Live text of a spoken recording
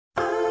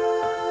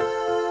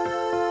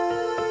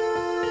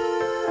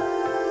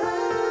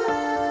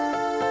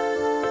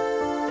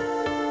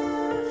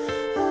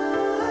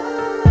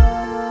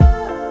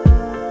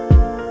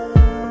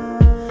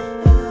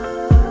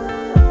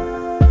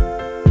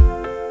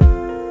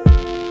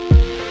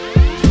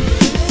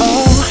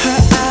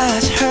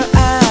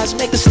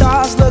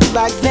feels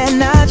like they're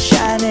not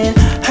shining.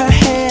 Her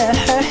hair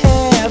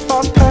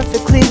falls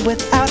perfectly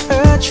without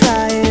her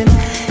trying.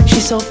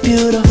 She's so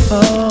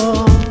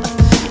beautiful,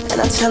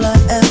 and I tell her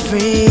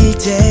every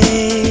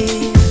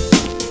day.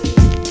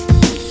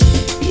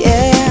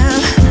 Yeah,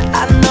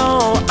 I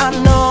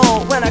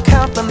know, when I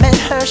compliment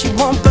her, she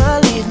won't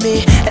believe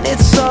me. And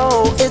it's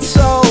so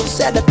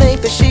sad to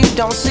think that she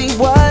don't see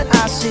what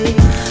I see.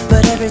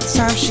 But every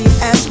time she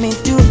asks me,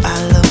 do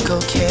I look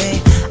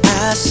okay,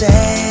 I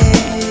say,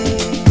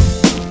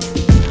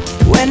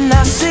 when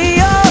I see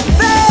your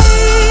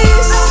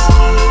face,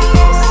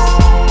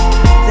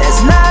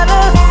 there's not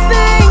a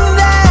thing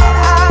that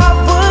I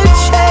would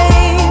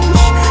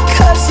change.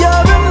 'Cause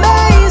you're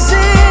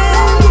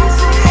amazing,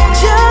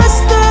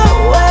 just the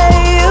way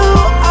you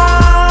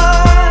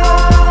are.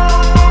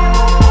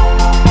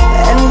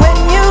 And when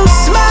you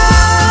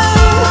smile,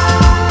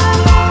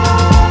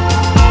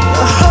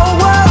 the whole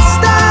world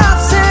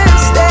stops and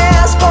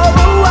stares for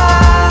a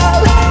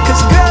while.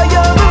 'Cause girl,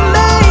 you're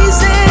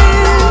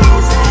amazing,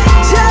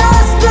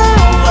 just the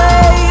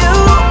way you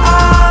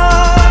are.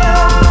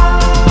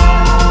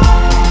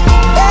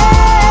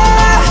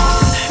 Yeah.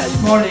 This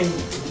morning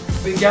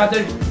we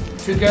gathered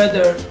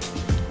together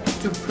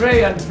to pray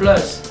and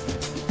bless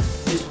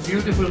this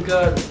beautiful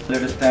girl.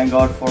 Let us thank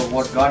God for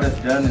what God has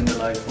done in the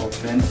life of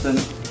Benson.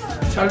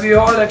 Shall we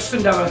all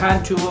extend our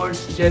hand towards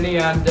Jenny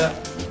and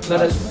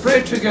let us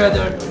pray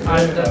together,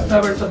 and the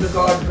servants of the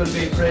God will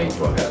be praying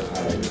for her.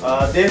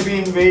 They've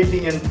been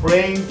waiting and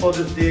praying for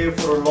this day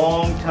for a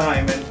long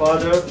time. And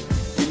Father,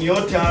 in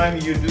your time,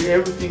 you do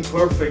everything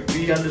perfect.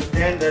 We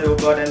understand that, oh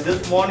God. And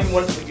this morning,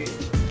 once again,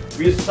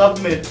 we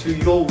submit to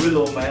your will,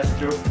 oh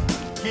Master.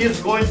 He is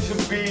going to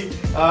be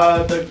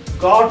the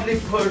godly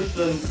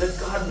person that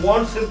God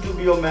wants him to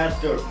be, oh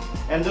Master.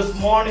 And this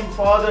morning,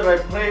 Father, I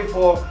pray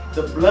for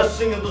the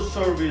blessing of the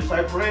service.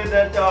 I pray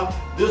that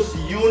this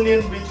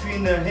union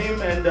between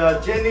him and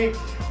Jenny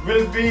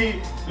will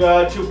be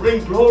to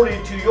bring glory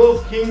to your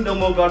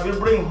kingdom, oh God. Will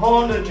bring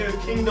honor to your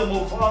kingdom,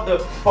 oh Father.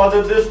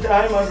 Father, this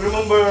time I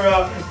remember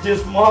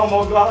his mom,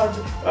 oh God.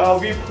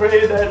 We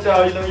pray that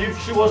if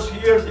she was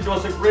here, it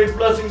was a great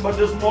blessing. But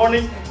this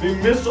morning we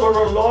miss her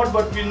a lot.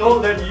 But we know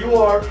that you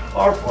are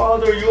our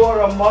Father, you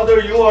are our mother,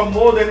 you are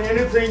more than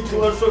anything to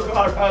us, oh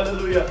God.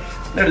 Hallelujah.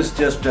 Let us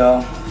just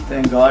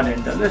thank God,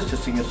 and let's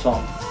just sing a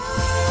song.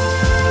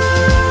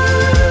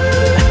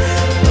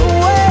 The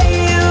way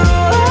you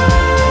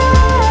are,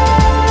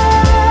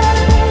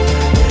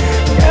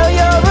 girl,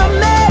 you're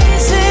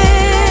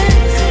amazing,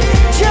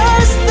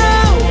 just the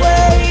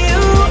way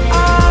you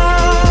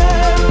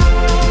are.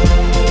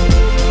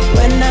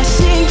 When I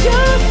see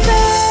your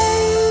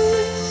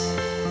face,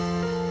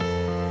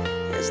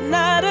 there's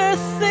not a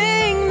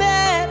thing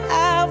that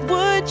I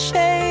would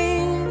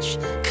change.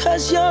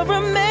 'Cause you're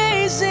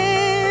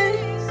amazing,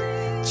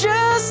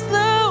 just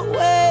the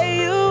way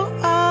you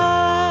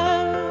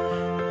are.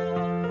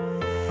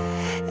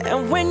 And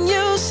when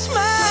you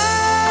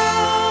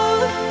smile,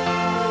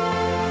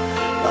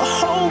 the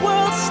whole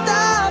world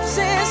stops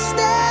and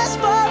stares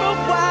for a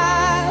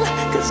while.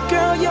 'Cause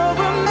girl, you're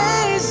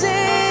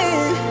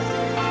amazing,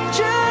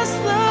 just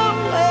the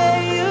way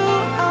you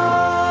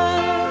are.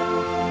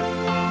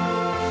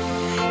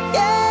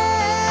 Yeah.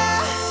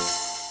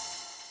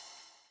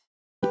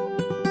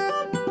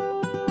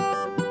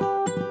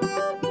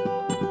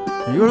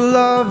 Your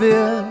love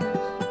is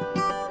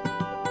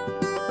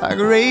like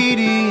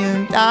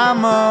radiant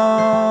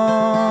diamonds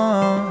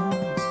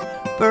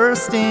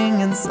bursting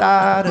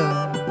inside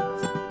us,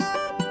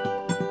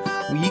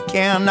 we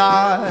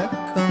cannot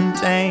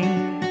contain.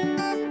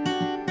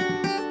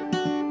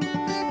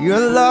 Your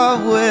love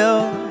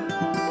will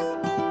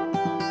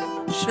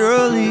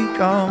surely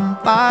come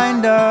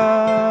find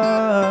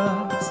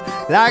us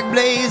like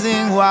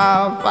blazing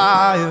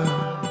wildfire,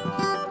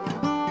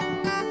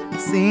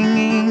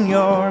 singing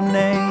your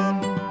name.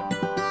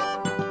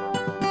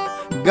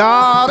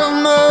 God of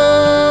mercy,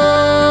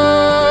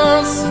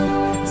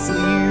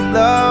 sweet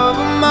love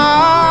of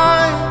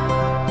mine,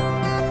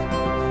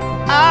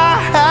 I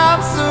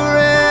have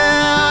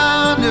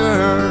surrendered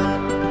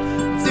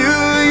to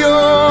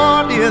your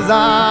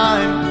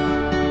design.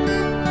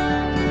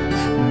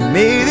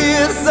 May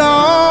this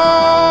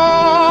offering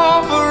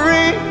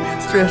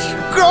stretch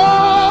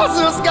across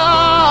the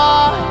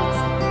skies,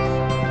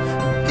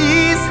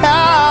 these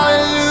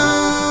hallelujahs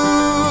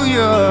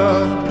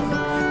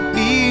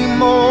be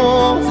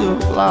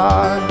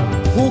multiplied.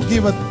 Who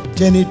giveth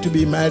Jenny to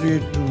be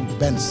married to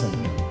Benson?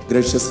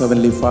 Gracious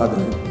Heavenly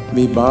Father,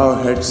 we bow our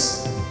heads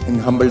in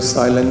humble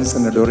silence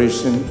and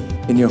adoration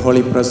in your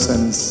holy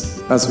presence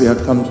as we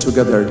have come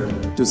together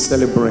to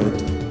celebrate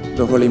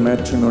the holy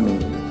matrimony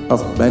of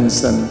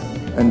Benson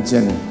and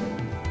Jenny.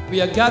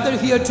 We are gathered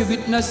here to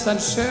witness and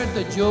share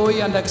the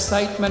joy and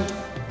excitement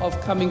of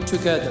coming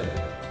together.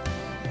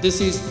 This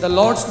is the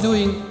Lord's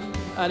doing,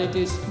 and it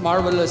is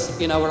marvelous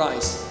in our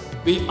eyes.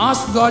 We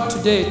ask God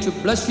today to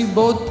bless you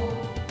both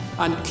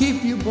and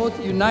keep you both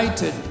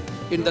united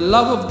in the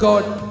love of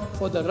God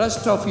for the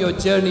rest of your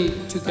journey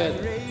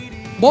together.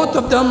 Both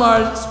of them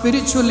are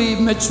spiritually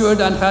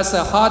matured and has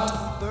a heart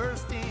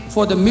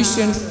for the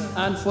missions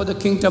and for the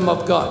kingdom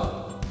of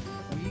God.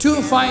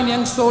 Two fine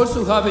young souls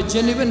who have a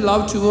genuine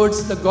love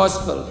towards the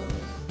gospel.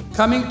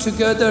 Coming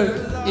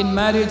together in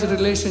marriage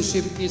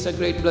relationship is a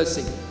great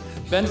blessing.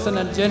 Benson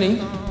and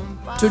Jenny,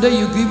 today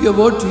you give your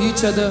word to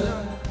each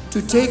other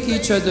to take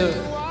each other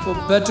for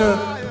better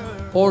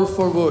or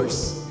for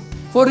worse,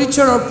 for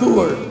richer or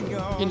poor,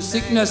 in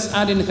sickness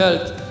and in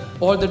health,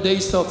 all the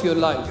days of your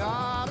life.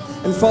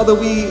 And Father,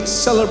 we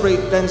celebrate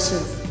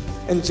Benson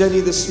and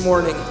Jenny this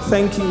morning,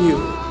 thanking you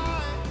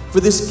for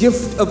this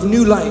gift of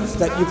new life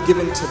that you've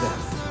given to them.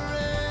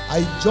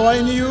 I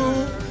join you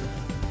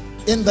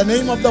in the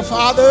name of the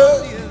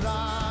Father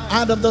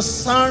and of the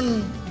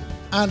Son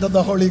and of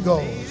the Holy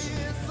Ghost.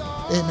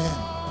 Amen.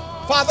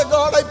 Father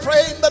God, I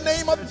pray in the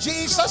name of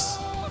Jesus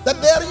that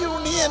their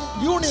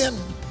union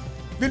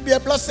will be a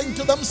blessing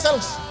to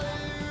themselves,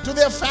 to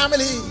their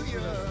family,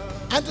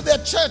 and to their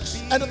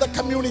church, and to the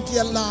community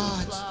at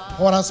large.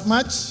 For as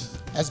much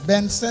as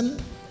Benson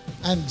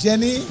and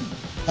Jenny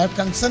have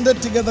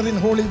consented together in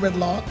holy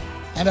wedlock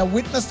and have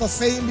witnessed the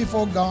same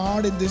before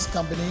God in this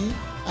company,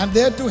 and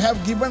they too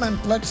have given and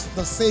pledged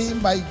the same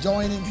by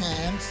joining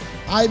hands,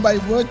 I, by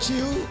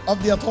virtue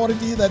of the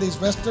authority that is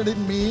vested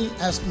in me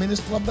as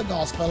minister of the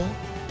gospel,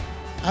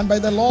 and by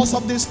the laws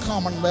of this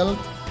commonwealth,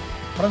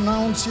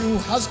 pronounce you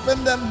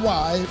husband and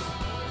wife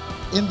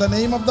in the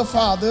name of the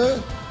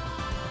Father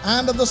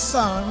and of the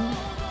Son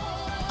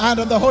and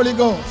of the Holy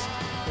Ghost.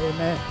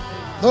 Amen.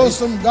 Those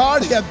whom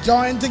God hath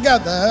joined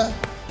together,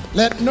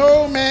 let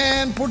no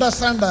man put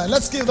asunder.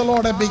 Let's give the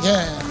Lord a big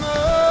hand.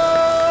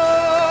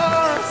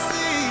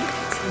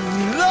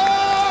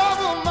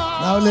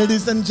 Now,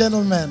 ladies and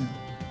gentlemen,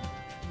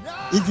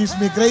 it gives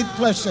me great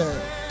pleasure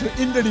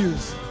to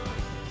introduce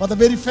for the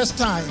very first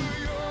time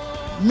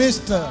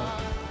Mr.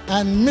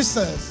 and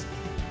Mrs.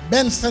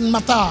 Benson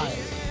Mathai.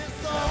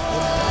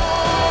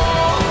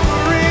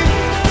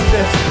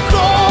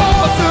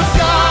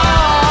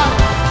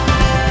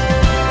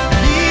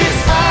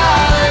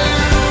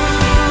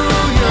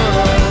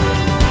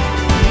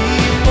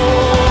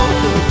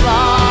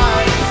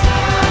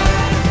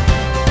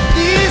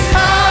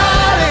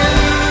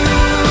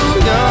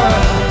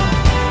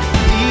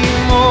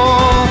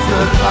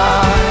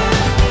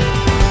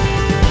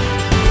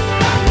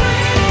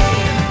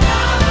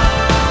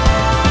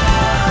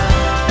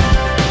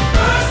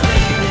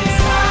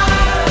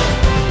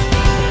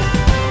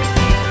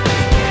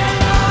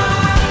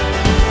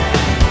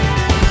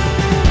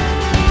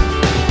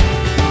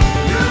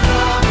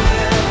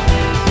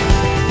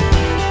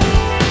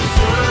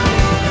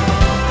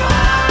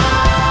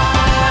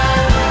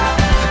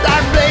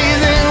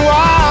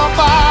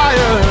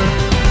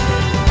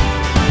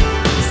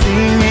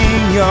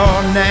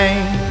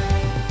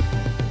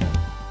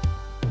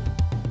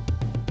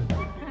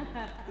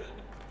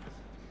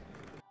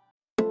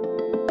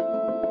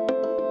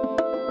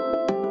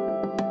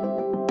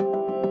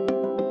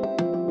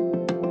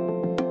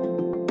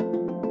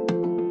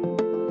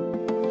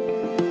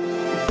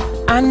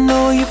 I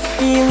know you're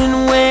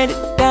feeling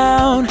weighted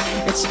down.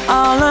 It's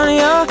all on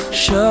your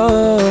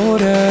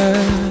shoulders.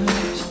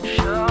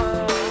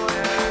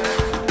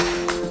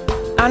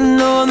 I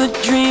know the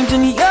dreams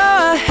in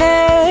your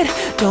head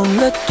don't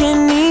look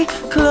any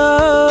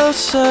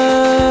closer.